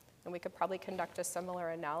 and we could probably conduct a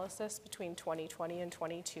similar analysis between 2020 and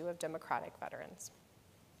 22 of Democratic veterans.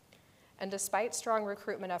 And despite strong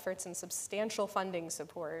recruitment efforts and substantial funding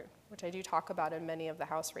support, which I do talk about in many of the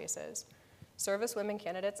House races, service women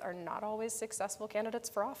candidates are not always successful candidates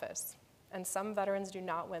for office, and some veterans do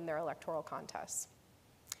not win their electoral contests.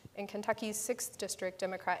 In Kentucky's 6th District,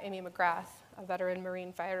 Democrat Amy McGrath, a veteran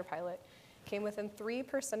Marine fighter pilot, came within 3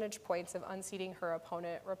 percentage points of unseating her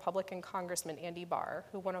opponent, Republican Congressman Andy Barr,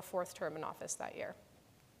 who won a 4th term in office that year.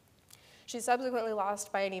 She subsequently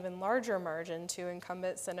lost by an even larger margin to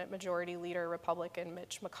incumbent Senate Majority Leader Republican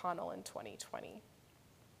Mitch McConnell in 2020.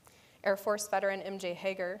 Air Force veteran MJ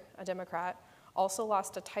Hager, a Democrat, also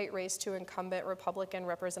lost a tight race to incumbent Republican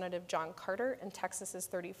Representative John Carter in Texas's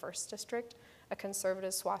 31st District, a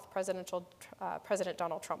conservative swath President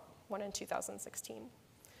Donald Trump won in 2016.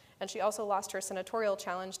 And she also lost her senatorial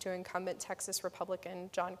challenge to incumbent Texas Republican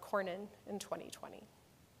John Cornyn in 2020.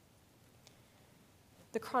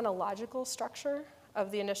 The chronological structure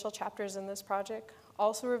of the initial chapters in this project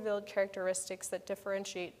also revealed characteristics that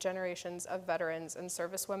differentiate generations of veterans and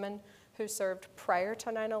servicewomen who served prior to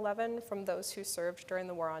 9/11 from those who served during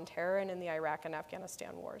the War on Terror and in the Iraq and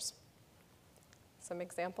Afghanistan wars. Some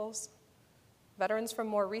examples: veterans from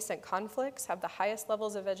more recent conflicts have the highest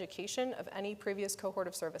levels of education of any previous cohort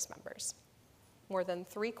of service members. More than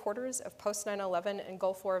 3/4 of post-9/11 and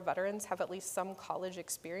Gulf War veterans have at least some college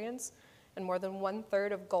experience, and more than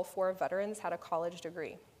 1/3 of Gulf War veterans had a college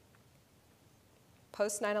degree.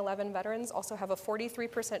 Post-9/11 veterans also have a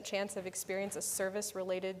 43% chance of experiencing a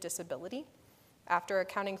service-related disability, after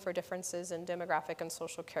accounting for differences in demographic and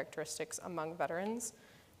social characteristics among veterans,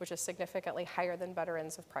 which is significantly higher than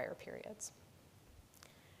veterans of prior periods.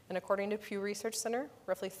 And according to Pew Research Center,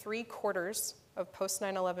 roughly 3/4 of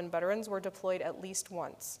post-9/11 veterans were deployed at least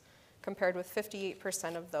once, compared with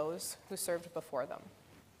 58% of those who served before them.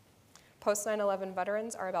 Post-9/11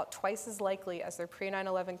 veterans are about twice as likely as their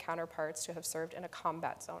pre-9/11 counterparts to have served in a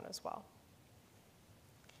combat zone as well.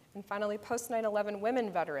 And finally, post-9/11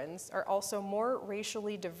 women veterans are also more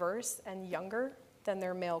racially diverse and younger than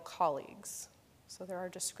their male colleagues. So there are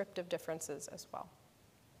descriptive differences as well.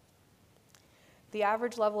 The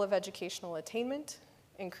average level of educational attainment,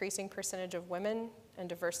 increasing percentage of women, and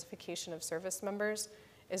diversification of service members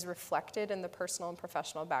is reflected in the personal and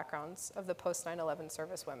professional backgrounds of the post-9/11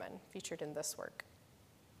 service women featured in this work.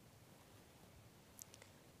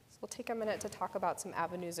 So we'll take a minute to talk about some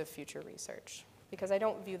avenues of future research, because I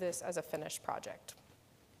don't view this as a finished project.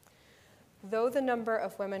 Though the number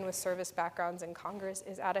of women with service backgrounds in Congress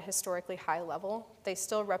is at a historically high level, they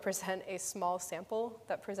still represent a small sample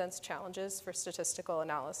that presents challenges for statistical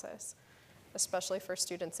analysis. Especially for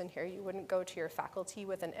students in here, you wouldn't go to your faculty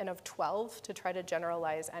with an N of 12 to try to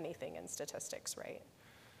generalize anything in statistics, right?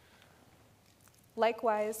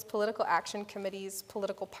 Likewise, political action committees,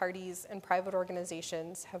 political parties, and private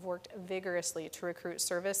organizations have worked vigorously to recruit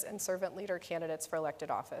service and servant leader candidates for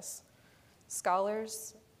elected office.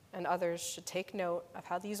 Scholars and others should take note of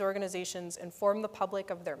how these organizations inform the public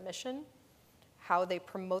of their mission, how they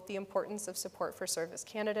promote the importance of support for service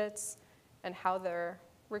candidates, and how their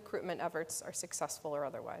recruitment efforts are successful or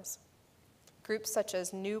otherwise. Groups such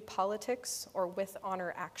as New Politics or With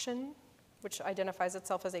Honor Action, which identifies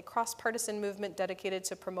itself as a cross-partisan movement dedicated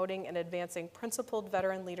to promoting and advancing principled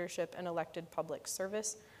veteran leadership and elected public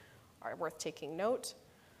service, are worth taking note.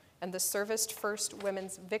 And the Service First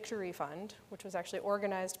Women's Victory Fund, which was actually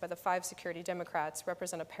organized by the 5 Security Democrats,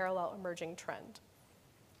 represent a parallel emerging trend.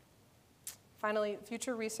 Finally,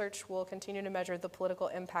 future research will continue to measure the political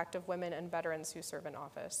impact of women and veterans who serve in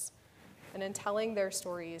office. And in telling their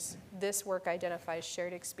stories, this work identifies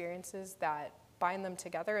shared experiences that bind them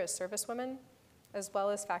together as servicewomen, as well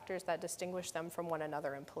as factors that distinguish them from one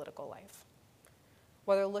another in political life.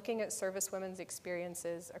 Whether looking at servicewomen's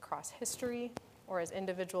experiences across history or as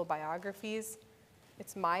individual biographies,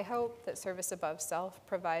 it's my hope that Service Above Self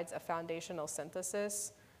provides a foundational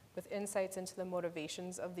synthesis with insights into the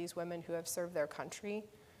motivations of these women who have served their country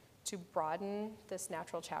to broaden this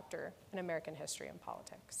natural chapter in American history and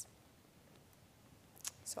politics.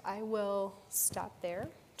 So I will stop there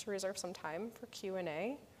to reserve some time for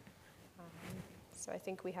Q&A. So I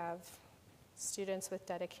think we have students with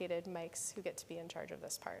dedicated mics who get to be in charge of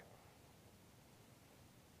this part.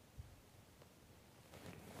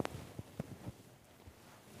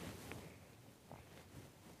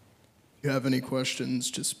 If you have any questions,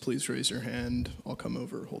 just please raise your hand. I'll come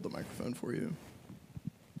over, hold the microphone for you.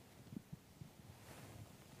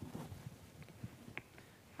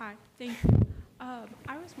 Hi, thank you.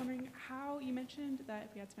 I was wondering how, you mentioned that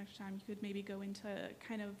if we had some extra time, you could maybe go into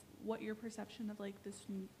kind of what your perception of like this,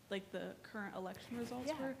 like the current election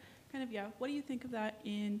results were. Kind of, what do you think of that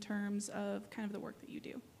in terms of kind of the work that you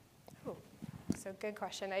do? Oh, so good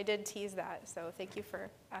question. I did tease that, so thank you for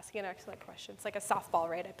asking an excellent question. It's like a softball,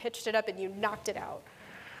 right? I pitched it up and you knocked it out.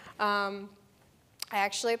 I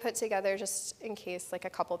actually put together, just in case, like a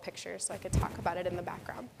couple pictures so I could talk about it in the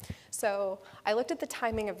background. So I looked at the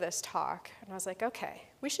timing of this talk and I was like, okay,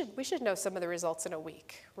 we should know some of the results in a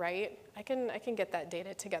week, right? I can get that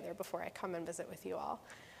data together before I come and visit with you all.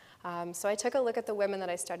 So I took a look at the women that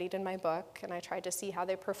I studied in my book and I tried to see how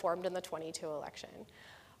they performed in the 22 election.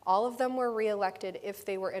 All of them were reelected if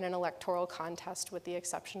they were in an electoral contest with the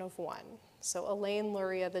exception of one. So Elaine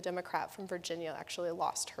Luria, the Democrat from Virginia, actually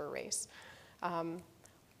lost her race.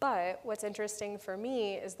 But what's interesting for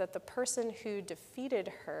me is that the person who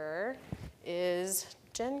defeated her is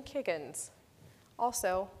Jen Kiggins,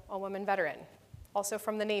 also a woman veteran, also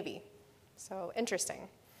from the Navy. So interesting.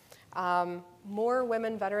 More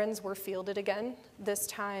women veterans were fielded again, this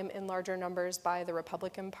time in larger numbers by the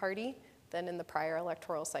Republican Party than in the prior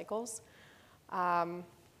electoral cycles.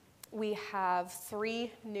 We have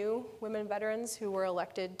 3 new women veterans who were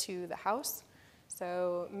elected to the House.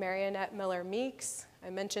 So Mariannette Miller Meeks, I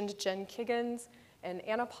mentioned Jen Kiggins, and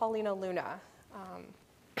Anna Paulina Luna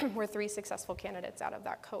were 3 successful candidates out of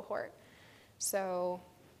that cohort. So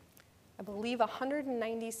I believe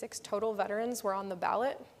 196 total veterans were on the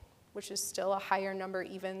ballot, which is still a higher number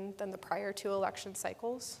even than the prior 2 election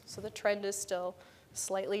cycles. So the trend is still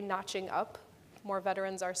slightly notching up. More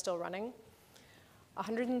veterans are still running.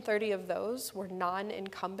 130 of those were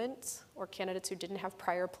non-incumbents or candidates who didn't have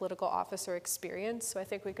prior political office or experience, so I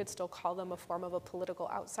think we could still call them a form of a political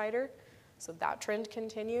outsider. So that trend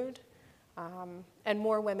continued. And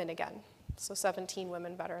more women again, so 17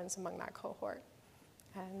 women veterans among that cohort.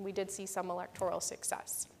 And we did see some electoral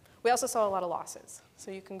success. We also saw a lot of losses.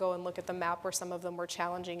 So you can go and look at the map where some of them were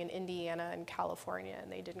challenging in Indiana and California,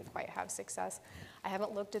 and they didn't quite have success. I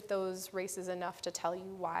haven't looked at those races enough to tell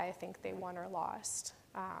you why I think they won or lost.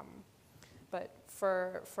 But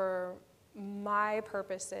for my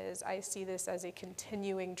purposes, I see this as a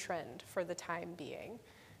continuing trend for the time being.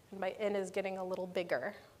 And my N is getting a little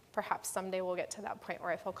bigger. Perhaps someday we'll get to that point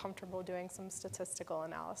where I feel comfortable doing some statistical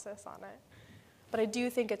analysis on it. But I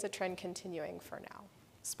do think it's a trend continuing for now,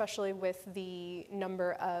 especially with the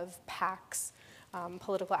number of PACs,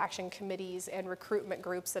 political action committees, and recruitment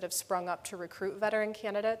groups that have sprung up to recruit veteran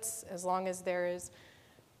candidates. As long as there is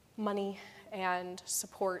money and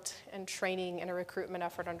support and training and a recruitment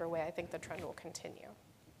effort underway, I think the trend will continue.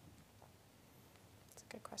 That's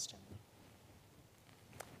a good question.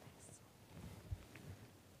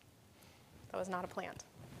 That was not a plant.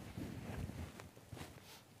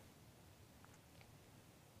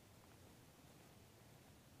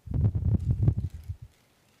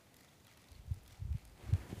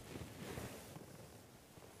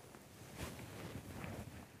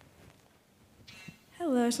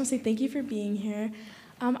 Hello, I just want to say thank you for being here.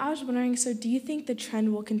 I was wondering, so do you think the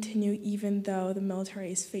trend will continue even though the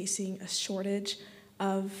military is facing a shortage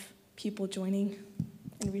of people joining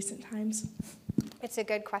in recent times? It's a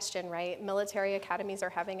good question, right? Military academies are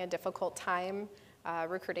having a difficult time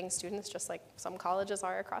recruiting students, just like some colleges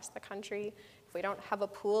are across the country. If we don't have a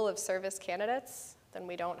pool of service candidates, then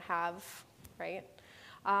we don't have, right?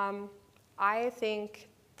 I think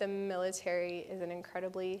the military is an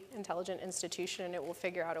incredibly intelligent institution, and it will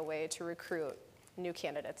figure out a way to recruit new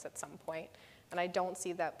candidates at some point. And I don't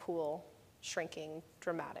see that pool shrinking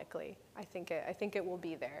dramatically. I think it will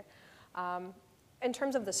be there. In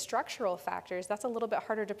terms of the structural factors, that's a little bit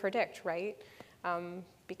harder to predict, right?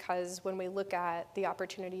 Because when we look at the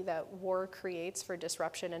opportunity that war creates for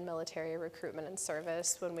disruption in military recruitment and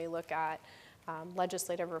service, when we look at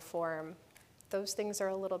legislative reform, those things are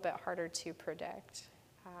a little bit harder to predict.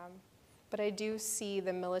 But I do see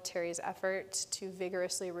the military's effort to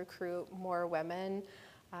vigorously recruit more women,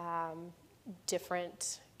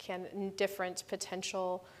 different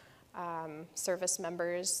potential service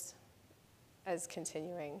members as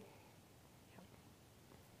continuing.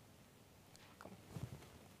 Welcome.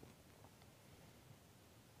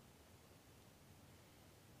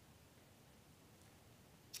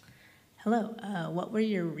 Hello. What were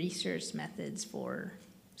your research methods for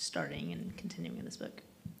starting and continuing this book?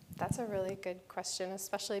 That's a really good question,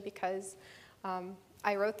 especially because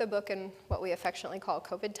I wrote the book in what we affectionately call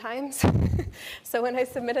COVID times. So when I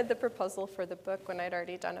submitted the proposal for the book, when I'd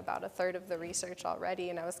already done about a third of the research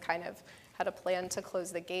already, and I was kind of had a plan to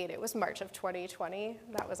close the gate, it was March of 2020.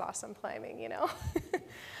 That was awesome timing, you know.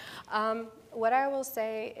 What I will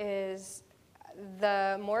say is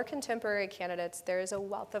the more contemporary candidates, there is a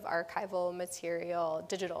wealth of archival material,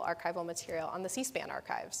 digital archival material on the C-SPAN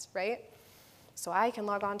archives, right? So I can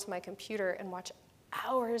log on to my computer and watch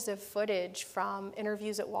hours of footage from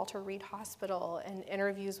interviews at Walter Reed Hospital and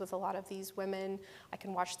interviews with a lot of these women. I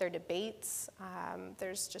can watch their debates.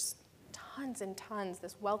 There's just tons and tons,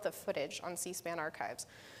 this wealth of footage on C-SPAN archives.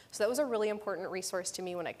 So that was a really important resource to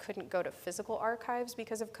me when I couldn't go to physical archives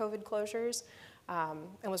because of COVID closures,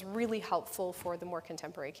 and was really helpful for the more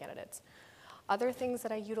contemporary candidates. Other things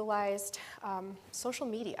that I utilized, social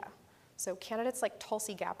media. So candidates like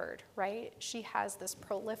Tulsi Gabbard, right? She has this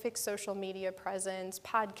prolific social media presence,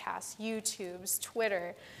 podcasts, YouTubes,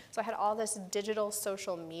 Twitter. So I had all this digital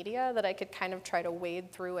social media that I could kind of try to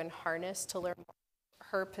wade through and harness to learn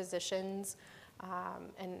her positions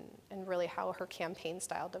and really how her campaign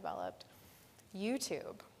style developed.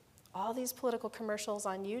 YouTube, all these political commercials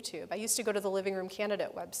on YouTube. I used to go to the Living Room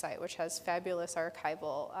Candidate website, which has fabulous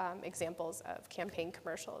archival examples of campaign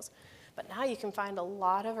commercials. But now you can find a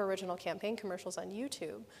lot of original campaign commercials on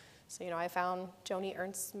YouTube. So, you know, I found Joni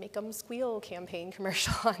Ernst's Make 'em Squeal campaign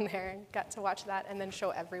commercial on there and got to watch that and then show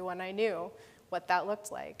everyone I knew what that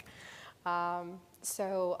looked like.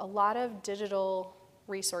 So a lot of digital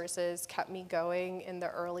resources kept me going in the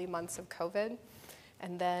early months of COVID.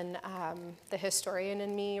 And then the historian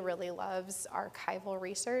in me really loves archival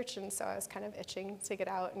research, and so I was kind of itching to get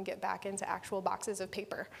out and get back into actual boxes of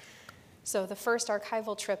paper. So the first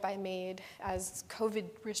archival trip I made as COVID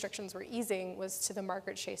restrictions were easing was to the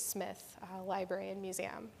Margaret Chase Smith Library and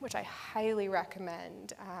Museum, which I highly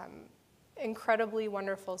recommend. Incredibly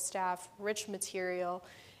wonderful staff, rich material.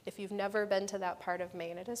 If you've never been to that part of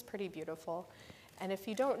Maine, it is pretty beautiful. And if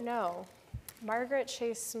you don't know, Margaret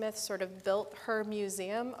Chase Smith sort of built her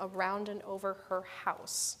museum around and over her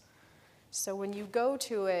house. So when you go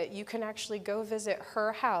to it, you can actually go visit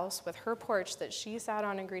her house with her porch that she sat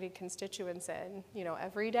on and greeted constituents in, you know,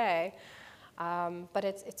 every day. But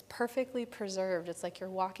it's perfectly preserved. It's like you're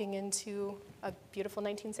walking into a beautiful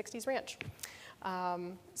 1960s ranch.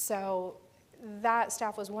 So that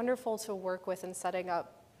staff was wonderful to work with in setting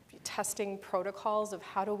up testing protocols of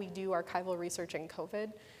how do we do archival research in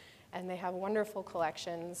COVID. And they have wonderful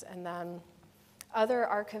collections. And then other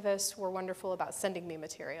archivists were wonderful about sending me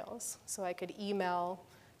materials. So I could email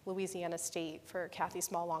Louisiana State for Kathy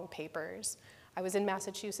Small-Long papers. I was in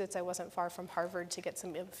Massachusetts. I wasn't far from Harvard to get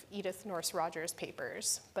some of Edith Norse Rogers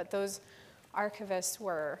papers. But those archivists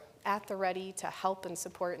were at the ready to help and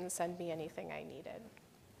support and send me anything I needed.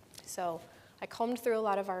 So I combed through a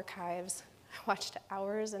lot of archives. I watched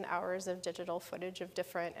hours and hours of digital footage of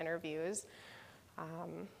different interviews.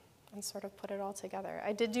 And sort of put it all together.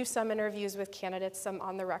 I did do some interviews with candidates, some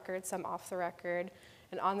on the record, some off the record.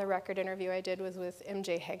 An on the record interview I did was with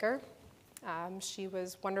MJ Hager. She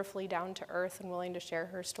was wonderfully down to earth and willing to share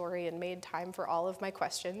her story and made time for all of my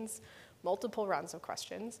questions, multiple rounds of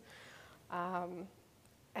questions.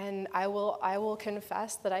 And I will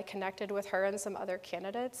confess that I connected with her and some other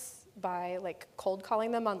candidates by like cold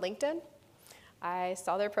calling them on LinkedIn. I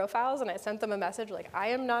saw their profiles and I sent them a message like, I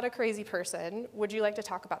am not a crazy person. Would you like to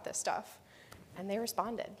talk about this stuff? And they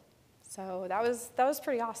responded. So that was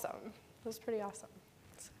pretty awesome. It was pretty awesome.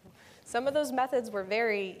 So some of those methods were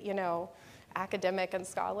very, academic and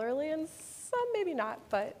scholarly, and some maybe not,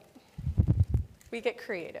 but we get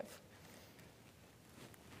creative.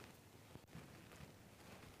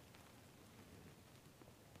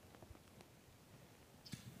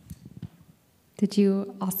 Did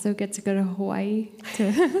you also get to go to Hawaii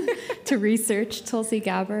to research Tulsi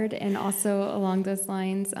Gabbard? And also along those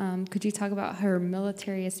lines, could you talk about her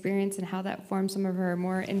military experience and how that formed some of her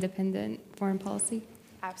more independent foreign policy?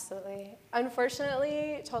 Absolutely.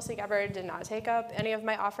 Unfortunately, Tulsi Gabbard did not take up any of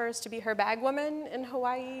my offers to be her bag woman in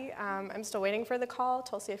Hawaii. I'm still waiting for the call.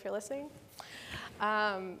 Tulsi, if you're listening.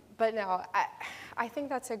 But no, I think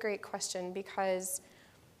that's a great question, because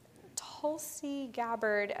Tulsi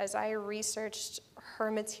Gabbard, as I researched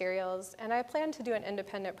her materials, and I plan to do an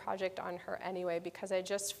independent project on her anyway, because I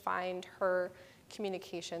just find her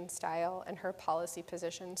communication style and her policy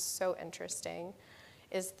position so interesting,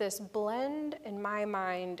 is this blend in my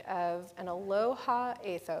mind of an aloha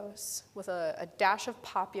ethos with a dash of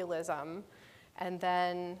populism, and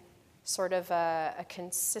then sort of a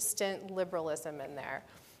consistent liberalism in there.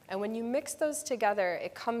 And when you mix those together,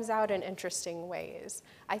 it comes out in interesting ways.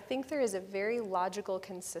 I think there is a very logical,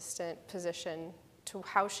 consistent position to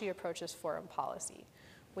how she approaches foreign policy.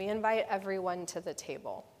 We invite everyone to the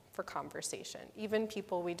table for conversation, even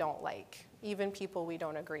people we don't like, even people we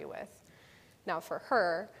don't agree with. Now for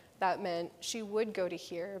her, that meant she would go to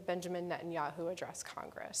hear Benjamin Netanyahu address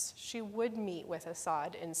Congress. She would meet with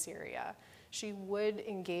Assad in Syria. She would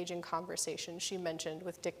engage in conversation, she mentioned,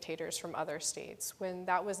 with dictators from other states, when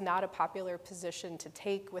that was not a popular position to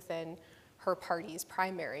take within her party's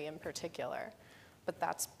primary in particular. But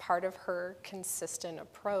that's part of her consistent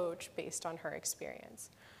approach based on her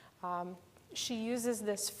experience. She uses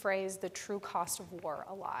this phrase, the true cost of war,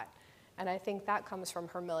 a lot. And I think that comes from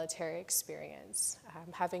her military experience,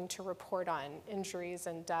 having to report on injuries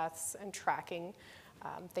and deaths and tracking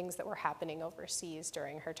things that were happening overseas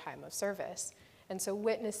during her time of service. And so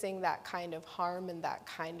witnessing that kind of harm and that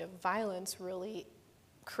kind of violence really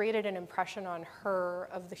created an impression on her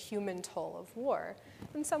of the human toll of war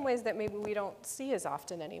in some ways that maybe we don't see as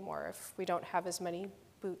often anymore if we don't have as many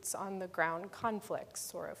boots on the ground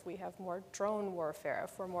conflicts, or if we have more drone warfare,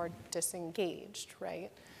 if we're more disengaged,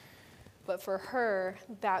 right? But for her,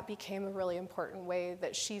 that became a really important way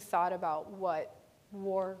that she thought about what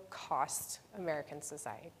war cost American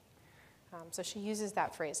society. So she uses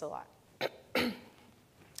that phrase a lot.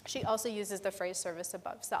 She also uses the phrase service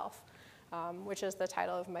above self, which is the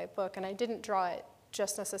title of my book. And I didn't draw it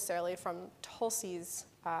just necessarily from Tulsi's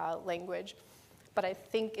language, but I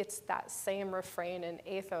think it's that same refrain and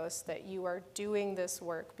ethos that you are doing this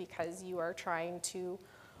work because you are trying to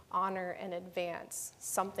honor and advance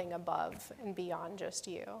something above and beyond just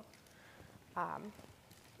you.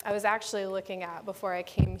 I was actually looking at, before I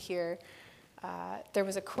came here, there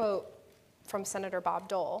was a quote from Senator Bob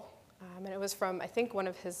Dole, and it was from, I think, one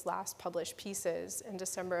of his last published pieces in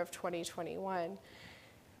December of 2021.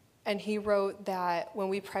 And he wrote that when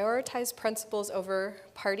we prioritize principles over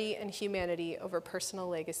party and humanity over personal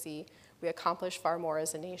legacy, we accomplish far more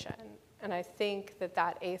as a nation. And I think that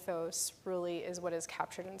that ethos really is what is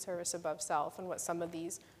captured in service above self and what some of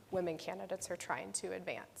these women candidates are trying to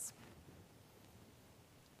advance.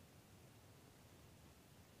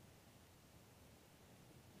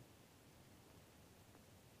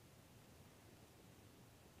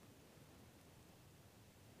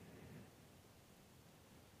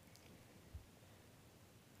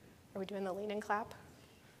 Are we doing the lean and clap?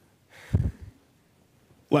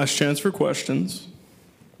 Last chance for questions.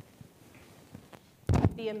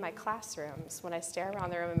 Be in my classrooms, when I stare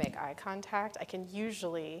around the room and make eye contact, I can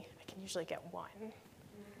usually get one.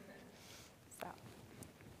 So,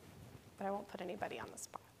 but I won't put anybody on the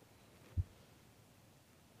spot.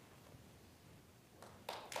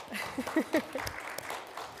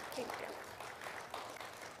 Thank you.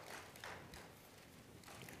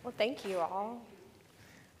 Well, thank you all.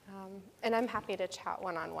 And I'm happy to chat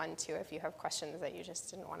one-on-one too if you have questions that you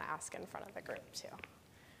just didn't want to ask in front of the group too.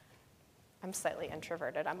 I'm slightly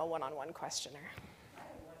introverted. I'm a one-on-one questioner.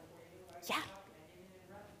 Yeah.